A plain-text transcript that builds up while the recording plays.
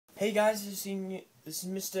Hey guys, this is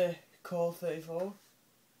Mr. Call 34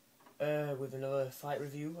 with another fight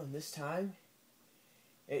review, and this time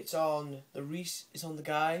it's on the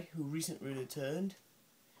guy who recently returned.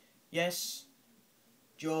 Yes,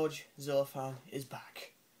 Georgezillafan is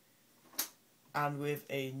back, and with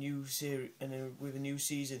a new series with a new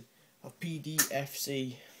season of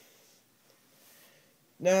PDFC.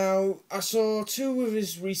 Now, I saw two of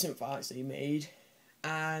his recent fights that he made,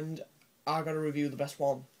 and I gotta review the best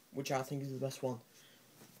one, which I think is the best one.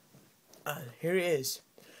 And here it is: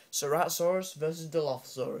 Ceratosaurus versus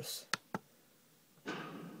dilophosaurus.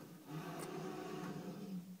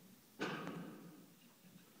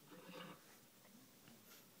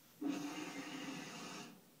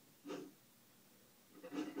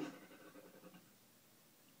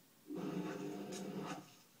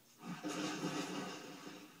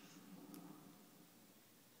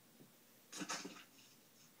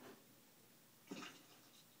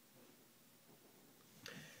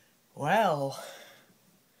 Well,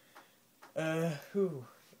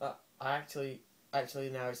 actually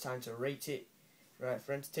now it's time to rate it, right,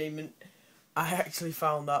 for entertainment. I actually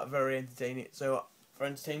found that very entertaining, so for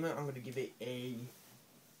entertainment I'm going to give it a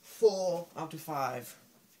 4 out of 5.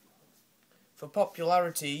 For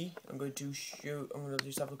popularity, I'm going to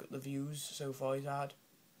just have a look at the views so far he's had.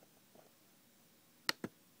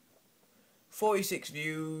 46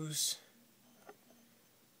 views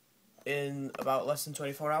in about less than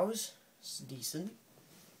 24 hours. It's decent.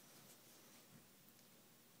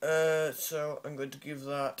 So I'm going to give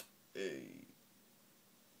that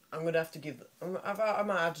I might have to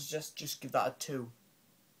just give that a 2.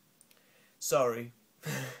 Sorry.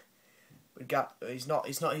 But it's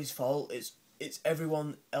not his fault. It's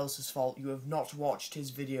everyone else's fault. You have not watched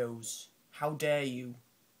his videos. How dare you?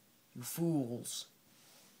 You fools.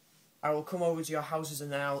 I will come over to your houses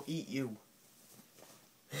and then I'll eat you.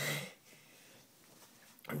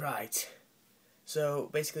 Right. So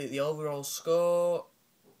basically the overall score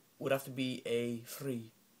would have to be a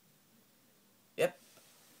 3. Yep.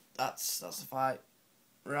 That's the fight.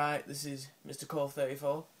 Right, this is Mr. Call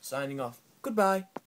 34 signing off. Goodbye.